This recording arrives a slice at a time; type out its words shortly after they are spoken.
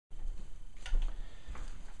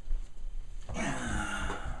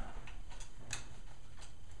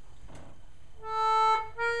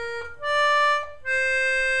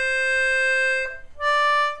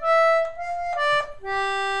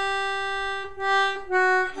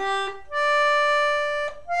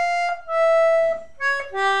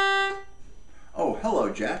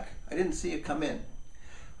I didn't see you come in.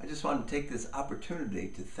 I just wanted to take this opportunity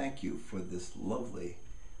to thank you for this lovely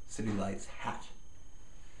City Lights hat.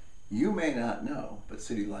 You may not know, but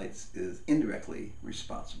City Lights is indirectly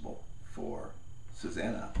responsible for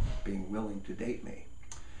Susanna being willing to date me.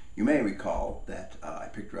 You may recall that I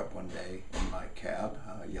picked her up one day in my cab,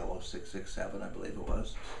 yellow 667 I believe it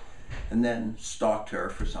was, and then stalked her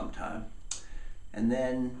for some time. And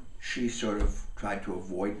then she sort of tried to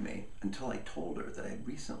avoid me until I told her that I had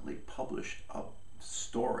recently published a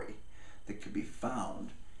story that could be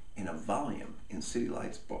found in a volume in City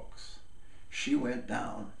Lights books. She went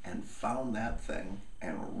down and found that thing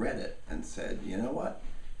and read it and said, you know what?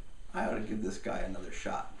 I ought to give this guy another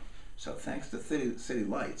shot. So thanks to City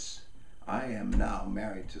Lights, I am now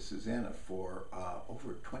married to Susanna for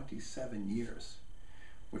over 27 years,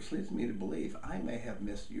 which leads me to believe I may have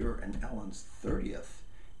missed your and Ellen's 30th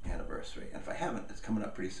anniversary. And if I haven't, it's coming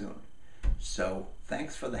up pretty soon. So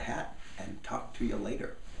thanks for the hat, and talk to you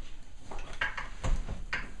later.